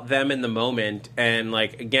about them in the moment. And,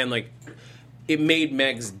 like, again, like, it made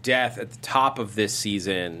Meg's death at the top of this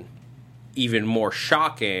season... even more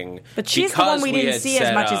shocking. But she's the one we didn't see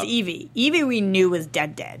as much as Evie. Evie we knew was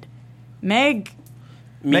dead. Meg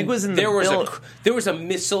was in the there was a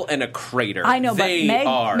missile and a crater. I know, they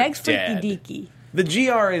but Meg's dead. freaky deaky. The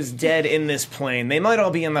GR is dead in this plane. They might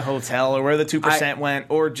all be in the hotel or where the 2% went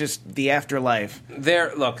or just the afterlife.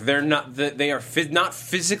 They're not they are not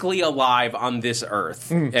physically alive on this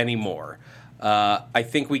earth anymore. I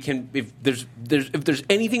think we can. If there's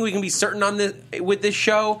anything we can be certain on with this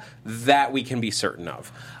show, that we can be certain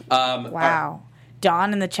of. Wow,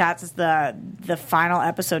 Dawn in the chat says the final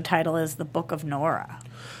episode title is The Book of Nora.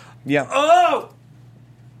 Yeah. Oh,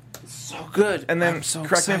 so good. And then,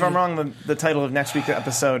 correct me if I'm wrong. The title of next week's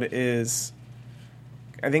episode is,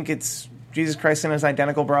 I think it's Jesus Christ and His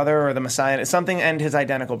Identical Brother, or the Messiah, something and His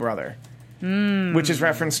Identical Brother, which is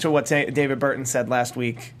reference to what David Burton said last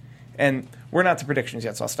week. And we're not to predictions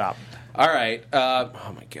yet, so I'll stop. All right.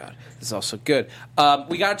 Oh, my God. This is also good.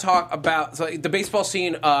 We got to talk about the baseball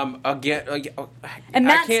scene again.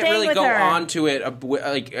 And I can't staying really with go her. on to it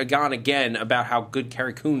again about how good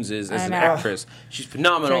Carrie Coons is as an actress. She's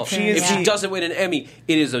phenomenal. If she doesn't win an Emmy,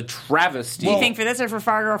 it is a travesty. Do you think for this or for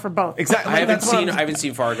Fargo or for both? Exactly. I haven't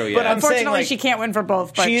seen Fargo yet. But unfortunately, she can't win for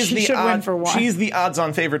both, but she should win for one. She's the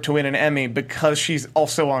odds-on favorite to win an Emmy because she's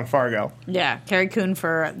also on Fargo. Yeah, Carrie Coon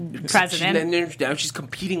for president. Now she's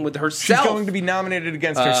competing with herself. She's going to be nominated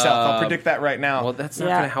against herself. I'll predict that right now. Well, that's not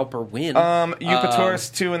going to help her win.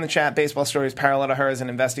 Eupatoris, too, in the chat, baseball stories parallel to her as an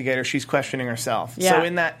investigator. She's questioning herself. Yeah. So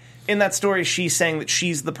in that story, she's saying that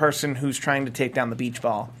she's the person who's trying to take down the beach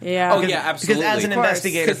ball. Yeah. Oh, yeah, absolutely. Because as an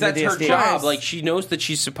investigator, because that's her job. Like, she knows that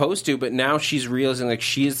she's supposed to, but now she's realizing like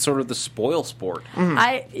she is sort of the spoil sport. Mm-hmm.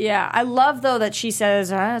 I love though that she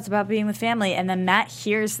says it's about being with family, and then Matt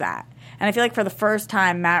hears that, and I feel like for the first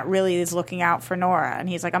time, Matt really is looking out for Nora, and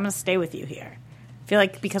he's like, "I'm going to stay with you here." I feel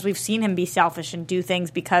like because we've seen him be selfish and do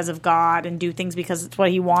things because of God and do things because it's what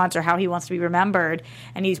he wants or how he wants to be remembered.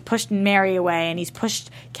 And he's pushed Mary away and he's pushed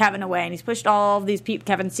Kevin away and he's pushed all of these people,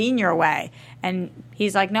 Kevin Sr. away. And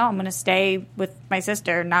he's like, no, I'm going to stay with my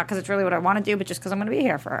sister, not because it's really what I want to do, but just because I'm going to be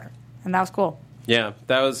here for her. And that was cool. Yeah,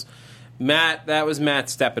 that was Matt. That was Matt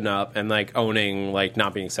stepping up and like owning like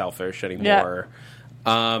not being selfish anymore.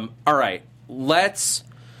 Yeah. All right, let's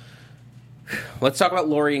talk about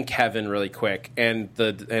Lori and Kevin really quick, and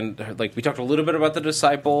like we talked a little bit about the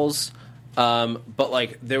disciples, but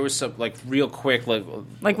like there was some like real quick like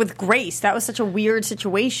with Grace, that was such a weird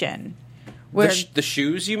situation. Where the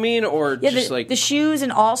shoes, you mean, or just like the shoes,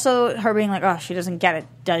 and also her being like, oh, she doesn't get it,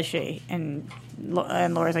 does she? And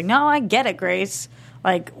Lori's like, no, I get it, Grace.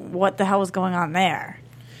 Like, what the hell was going on there?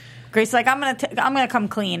 Grace is like, I'm gonna come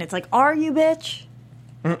clean. It's like, are you, bitch?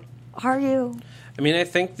 Are you? I mean, I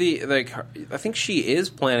think I think she is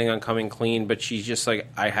planning on coming clean, but she's just like,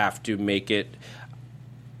 I have to make it.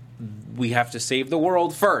 We have to save the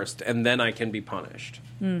world first, and then I can be punished.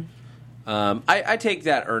 I take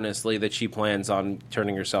that earnestly that she plans on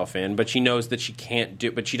turning herself in, but she knows that she can't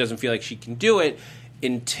do. But she doesn't feel like she can do it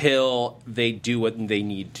until they do what they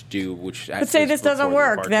need to do. Which, but say this doesn't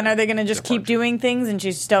work, then are they going to just keep doing things, and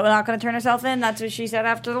she's still not going to turn herself in? That's what she said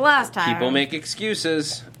after the last time. People make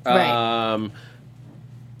excuses, right?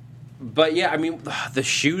 But yeah, I mean, the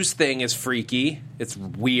shoes thing is freaky. It's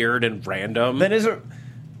weird and random. That is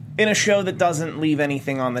in a show that doesn't leave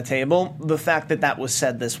anything on the table, the fact that was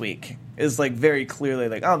said this week is like very clearly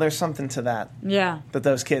like, oh, there's something to that. Yeah. That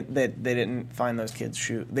those kids, that they didn't find those kids'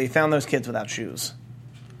 shoes. They found those kids without shoes.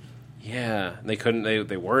 Yeah, they couldn't.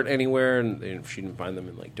 They weren't anywhere, and she didn't find them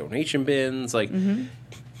in like donation bins. Like, did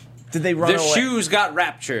they run away? Shoes got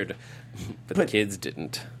raptured, but the kids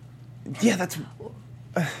didn't. Yeah, that's.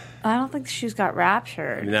 I don't think the shoes got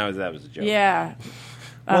raptured. I mean, that was a joke. Yeah.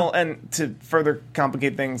 Well, and to further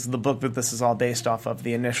complicate things, the book that this is all based off of,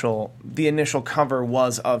 the initial cover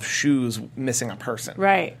was of shoes missing a person.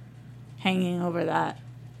 Right. Hanging over that.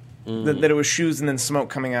 That it was shoes and then smoke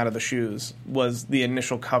coming out of the shoes was the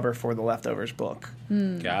initial cover for the Leftovers book.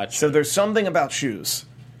 Gotcha. So there's something about shoes.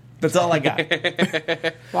 That's all I got.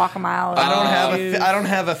 Walk a mile. I don't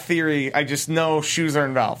have a theory. I just know shoes are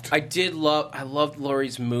involved. I loved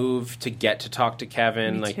Laurie's move to get to talk to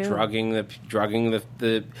Kevin, Me like too. drugging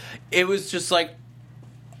the. It was just like,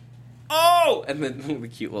 oh, and then the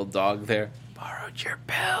cute little dog there borrowed your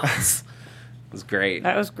pills. It was great.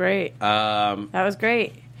 That was great. That was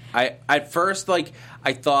great. I at first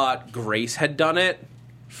I thought Grace had done it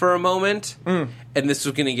for a moment, and this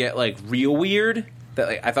was gonna get like real weird.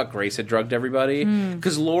 That I thought Grace had drugged everybody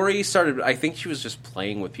because Laurie started. I think she was just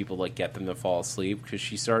playing with people, like get them to fall asleep because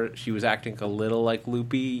she was acting a little like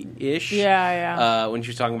loopy-ish. Yeah. When she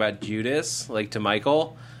was talking about Judas, like to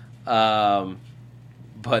Michael, but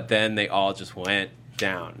then they all just went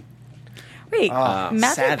down. Wait, Matthew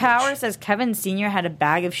savage. Power says Kevin Sr. had a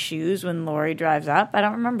bag of shoes when Laurie drives up. I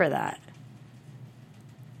don't remember that.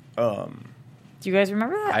 Do you guys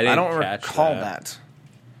remember that? I don't recall that.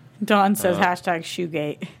 Dawn says hashtag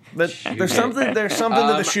shoegate. There's something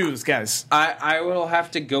to the shoes, guys. I will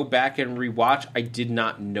have to go back and rewatch. I did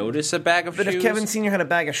not notice a bag of But shoes. if Kevin Sr. had a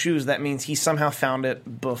bag of shoes, that means he somehow found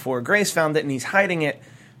it before Grace found it, and he's hiding it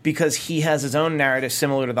because he has his own narrative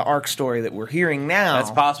similar to the ARC story that we're hearing now.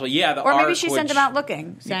 That's possible. Yeah, Or maybe she sent him out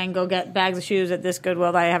looking, saying, go get bags of shoes at this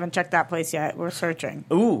Goodwill. I haven't checked that place yet. We're searching.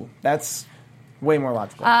 Ooh, that's way more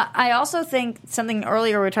logical. I also think something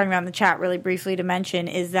earlier we were talking about in the chat really briefly to mention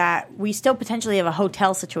is that we still potentially have a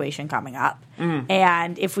hotel situation coming up.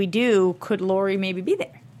 And if we do, could Laurie maybe be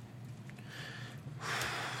there?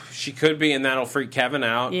 She could be, and that'll freak Kevin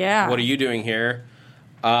out. Yeah. What are you doing here?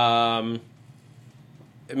 I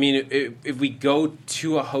mean, if we go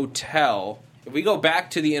to a hotel, if we go back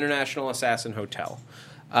to the International Assassin Hotel,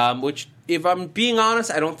 which, if I'm being honest,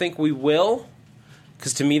 I don't think we will.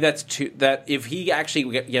 Because to me, that if he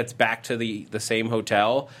actually gets back to the same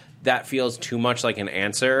hotel, that feels too much like an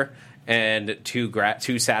answer and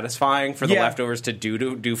too satisfying for the Leftovers to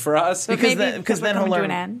do for us. Because then he'll learn.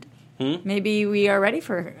 To an end. Maybe we are ready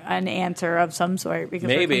for an answer of some sort because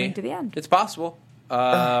we're coming to the end. It's possible.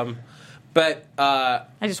 But I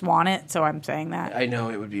just want it, so I'm saying that. I know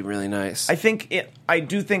it would be really nice. I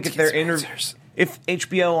do think if they're if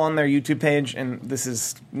HBO on their YouTube page, and this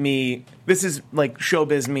is like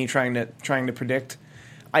showbiz me trying to predict.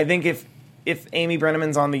 I think if Amy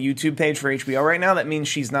Brenneman's on the YouTube page for HBO right now, that means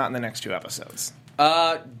she's not in the next 2 episodes.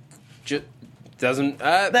 Doesn't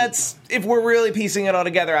that's if we're really piecing it all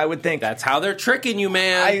together, I would think that's how they're tricking you,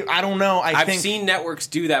 man. I don't know. I've seen networks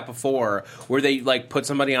do that before, where they like put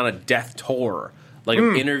somebody on a death tour, like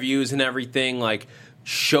interviews and everything, like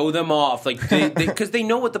show them off, like because they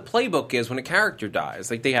know what the playbook is when a character dies.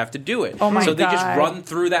 Like they have to do it. Oh my so they God. just run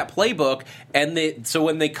through that playbook, and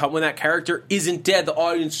when that character isn't dead, the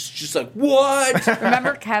audience is just like, what?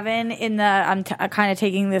 Remember Kevin in the? I'm kind of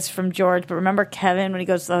taking this from George, but remember Kevin when he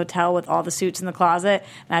goes to the hotel with all the suits in the closet?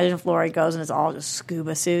 Imagine if Laurie goes and it's all just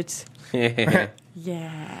scuba suits.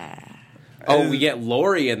 Yeah. Oh, we get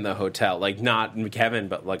Laurie in the hotel, like not Kevin,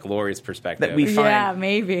 but like Laurie's perspective. that we find. Yeah,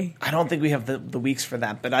 maybe. I don't think we have the weeks for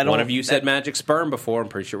that, but I don't. One of you said magic sperm before. I'm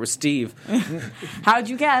pretty sure it was Steve. How'd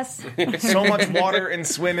you guess? so much water and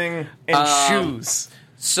swimming and shoes.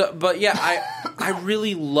 So, but yeah, I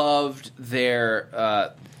really loved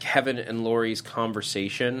their Kevin and Laurie's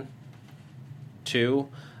conversation too.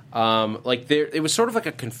 It was sort of like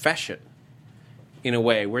a confession. In a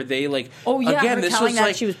way, where they like, again, her this telling was that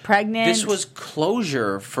like she was pregnant. This was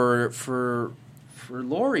closure for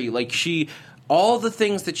Laurie. Like all the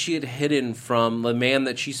things that she had hidden from the man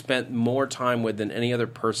that she spent more time with than any other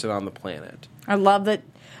person on the planet. I love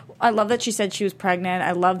that she said she was pregnant.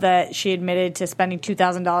 I love that she admitted to spending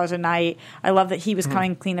 $2,000 a night. I love that he was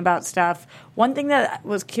coming clean about stuff. One thing that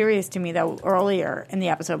was curious to me, though, earlier in the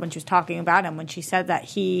episode when she was talking about him, when she said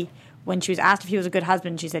that when she was asked if he was a good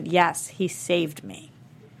husband, she said, yes, he saved me.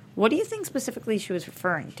 What do you think specifically she was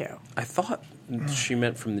referring to? I thought she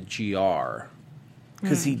meant from the GR.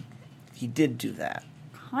 Because he did do that.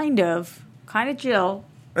 Kind of Jill.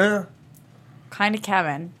 Kind of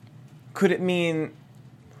Kevin. Could it mean...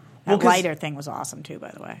 That lighter thing was awesome, too,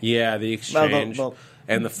 by the way. Yeah, the exchange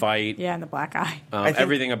and the fight. Yeah, and the black eye.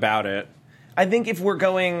 Everything about it. I think if we're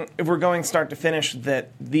going start to finish,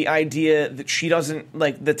 that the idea that she doesn't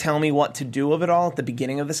like the tell me what to do of it all at the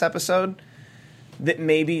beginning of this episode, that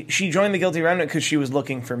maybe she joined the Guilty Remnant because she was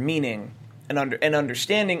looking for meaning and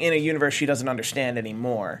understanding in a universe she doesn't understand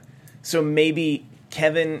anymore. So maybe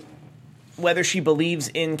Kevin, whether she believes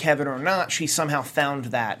in Kevin or not, she somehow found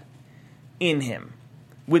that in him.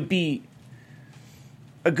 Would be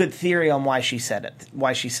a good theory on why she said it.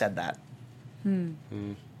 Why she said that.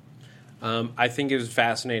 I think it was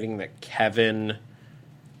fascinating that Kevin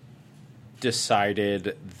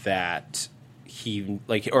decided that he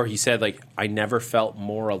said I never felt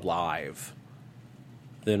more alive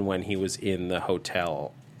than when he was in the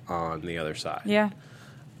hotel on the other side. Yeah.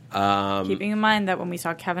 Keeping in mind that when we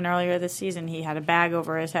saw Kevin earlier this season, he had a bag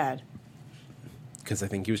over his head. Because I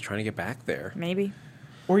think he was trying to get back there. Maybe.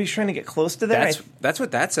 Or he's trying to get close to there. That's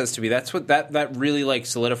what that says to me. That's what that really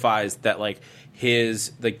solidifies that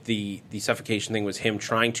his the suffocation thing was him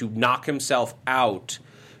trying to knock himself out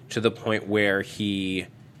to the point where he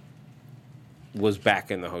was back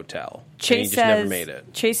in the hotel. Chase and he just never made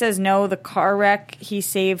it. Chase says no, the car wreck he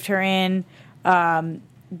saved her in.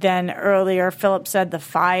 Then earlier Philip said the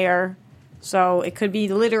fire. So it could be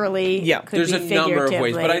literally. Yeah, there's a number of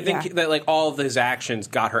ways, but I think that all of his actions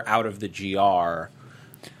got her out of the GR.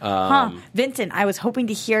 Vincent, I was hoping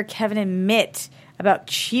to hear Kevin admit about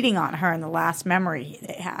cheating on her in the last memory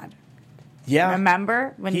they had. Yeah.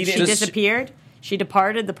 Remember when she disappeared? She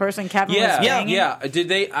departed the person Kevin was banging? Yeah. Did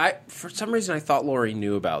they? For some reason, I thought Lori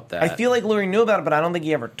knew about that. I feel like Lori knew about it, but I don't think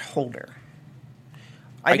he ever told her.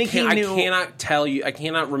 I think he knew. I cannot tell you. I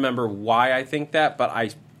cannot remember why I think that, but I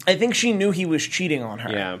think she knew he was cheating on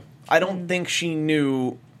her. Yeah. I don't think she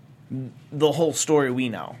knew the whole story we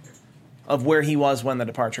know of where he was when the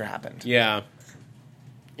departure happened. Yeah.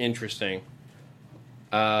 Interesting.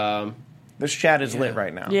 This chat is lit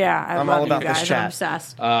right now. Yeah, I'm all about this chat. I'm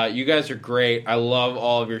obsessed. You guys are great. I love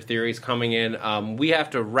all of your theories coming in. We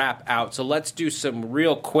have to wrap out, so let's do some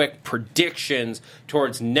real quick predictions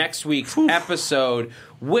towards next week's episode,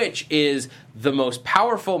 which is the most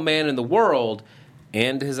powerful man in the world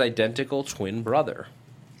and his identical twin brother.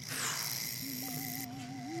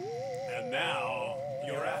 And now,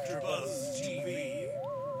 your AfterBuzz TV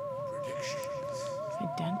predictions.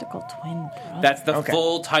 Identical twin brother. That's the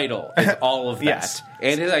full title, is all of that. Yes.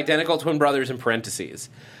 And his identical twin brothers in parentheses.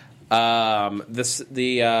 The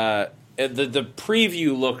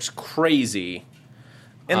preview looks crazy.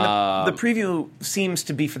 And the preview seems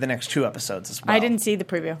to be for the next 2 episodes as well. I didn't see the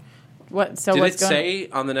preview. What? So Did what's it going say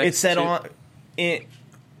on the next? It said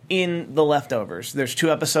in The Leftovers. There's 2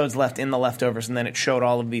 episodes left in The Leftovers, and then it showed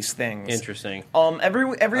all of these things. Interesting.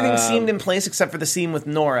 Everything seemed in place except for the scene with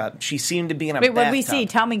Nora. She seemed to be in a bathtub. Wait, what did we see?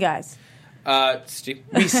 Tell me, guys. Steve.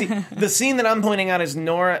 We see the scene that I'm pointing out is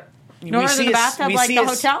Nora. Nora's in the bathtub, the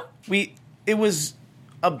hotel. It was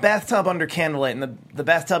a bathtub under candlelight, and the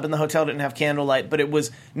bathtub in the hotel didn't have candlelight, but it was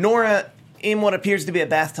Nora in what appears to be a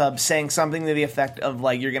bathtub saying something to the effect of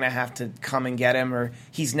you're going to have to come and get him, or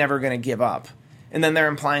he's never going to give up. And then they're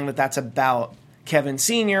implying that that's about Kevin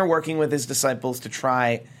Sr. working with his disciples to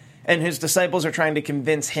try, and his disciples are trying to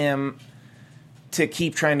convince him to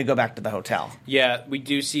keep trying to go back to the hotel. Yeah, we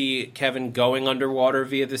do see Kevin going underwater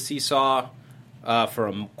via the seesaw for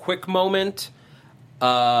a quick moment,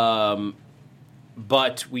 but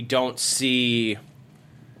we don't see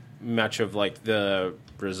much of the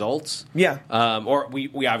results. Yeah. Or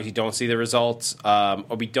we obviously don't see the results, or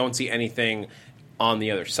we don't see anything on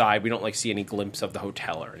the other side. We don't see any glimpse of the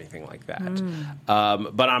hotel or anything like that.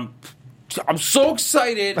 But I'm so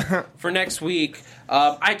excited for next week.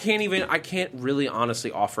 I can't really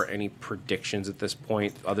honestly offer any predictions at this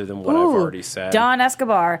point other than what I've already said. Don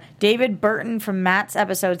Escobar, David Burton from Matt's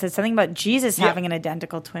episode said something about Jesus having an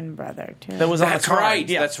identical twin brother too. That was on the card. Right.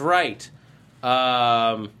 Yeah. That's right.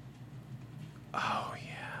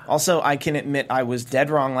 Also, I can admit I was dead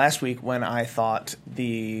wrong last week when I thought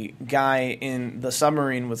the guy in the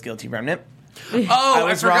submarine was Guilty Remnant.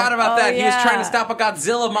 I forgot about that. Yeah. He was trying to stop a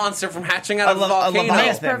Godzilla monster from hatching out of the volcano.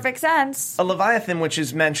 Makes perfect sense. A Leviathan, which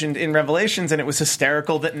is mentioned in Revelations, and it was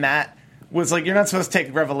hysterical that Matt was like, you're not supposed to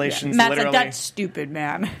take Revelations Matt's literally. Like, that's stupid,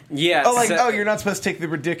 man. Yeah. You're not supposed to take the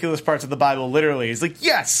ridiculous parts of the Bible literally. He's like,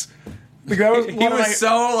 yes! He was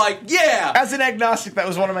so yeah! As an agnostic, that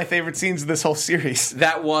was one of my favorite scenes of this whole series.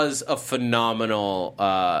 That was a phenomenal...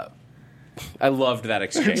 I loved that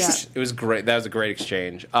exchange. Yeah. It was great. That was a great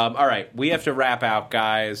exchange. All right, we have to wrap out,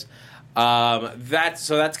 guys. That's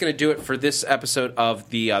going to do it for this episode of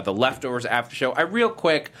the Leftovers After Show. Real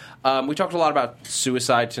quick, we talked a lot about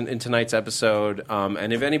suicide in tonight's episode,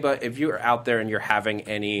 and if you're out there and you're having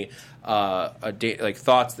any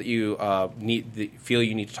thoughts that you feel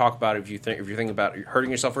you need to talk about, if you're thinking about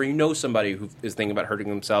hurting yourself, or you know somebody who is thinking about hurting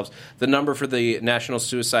themselves, the number for the National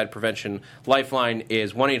Suicide Prevention Lifeline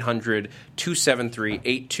is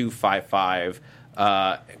 1-800-273-8255.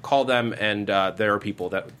 Call them, and there are people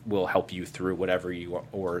that will help you through whatever you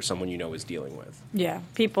or someone you know is dealing with. Yeah,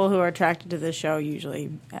 people who are attracted to this show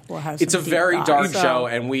usually will have. It's a very dark show,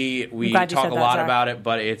 and we talk a lot Zach. about it.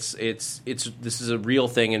 But it's this is a real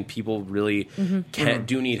thing, and people really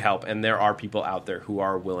do need help. And there are people out there who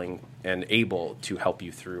are willing and able to help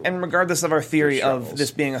you through. And regardless of our theory of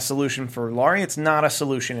this being a solution for Laurie, it's not a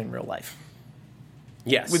solution in real life.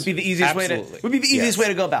 Yes, would be the easiest way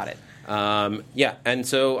to go about it. And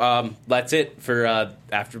so that's it for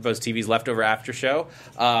AfterBuzz TV's Leftover After Show.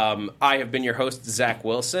 I have been your host, Zach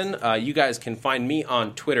Wilson. You guys can find me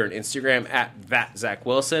on Twitter and Instagram at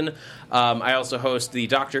 @ZachWilson. I also host the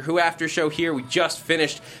Doctor Who After Show here. We just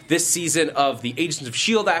finished this season of the Agents of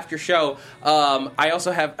S.H.I.E.L.D. After Show. I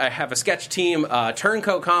also have a sketch team,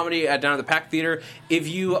 Turncoat Comedy down at the Pack Theater. If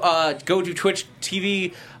you go to Twitch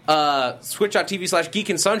TV, twitch.tv/Geek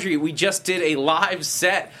and Sundry, we just did a live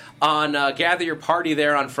set on Gather Your Party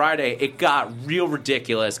there on Friday. It got real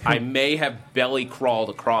ridiculous. I may have belly crawled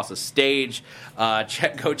across a stage.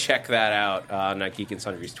 Go check that out on Geek and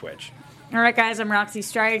Sundry's Twitch. All right, guys, I'm Roxy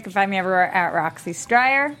Striar. You can find me everywhere at Roxy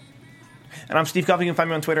Striar. And I'm Steve Kaufmann. You can find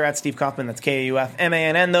me on Twitter at Steve Kaufmann. That's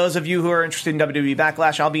Kaufmann. Those of you who are interested in WWE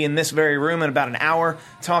Backlash, I'll be in this very room in about an hour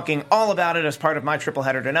talking all about it as part of my triple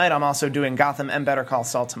header tonight. I'm also doing Gotham and Better Call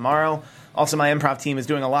Saul tomorrow. Also, my improv team is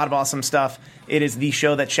doing a lot of awesome stuff. It is The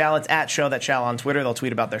Show That Shall. It's at Show That Shall on Twitter. They'll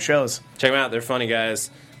tweet about their shows. Check them out. They're funny guys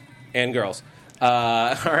and girls.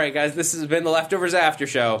 All right, guys. This has been the Leftovers After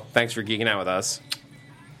Show. Thanks for geeking out with us.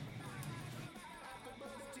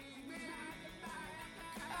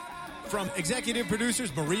 From executive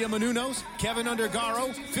producers Maria Menounos, Kevin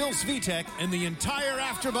Undergaro, Phil Svitek, and the entire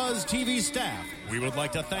AfterBuzz TV staff, we would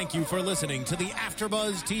like to thank you for listening to the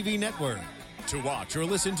AfterBuzz TV network. To watch or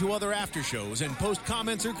listen to other after shows and post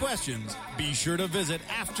comments or questions, be sure to visit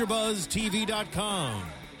AfterBuzzTV.com.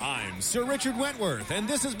 I'm Sir Richard Wentworth, and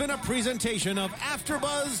this has been a presentation of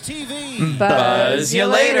AfterBuzz TV. Buzz you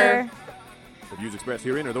later. The views expressed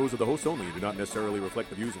herein are those of the hosts only and do not necessarily reflect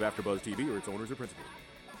the views of AfterBuzz TV or its owners or principals.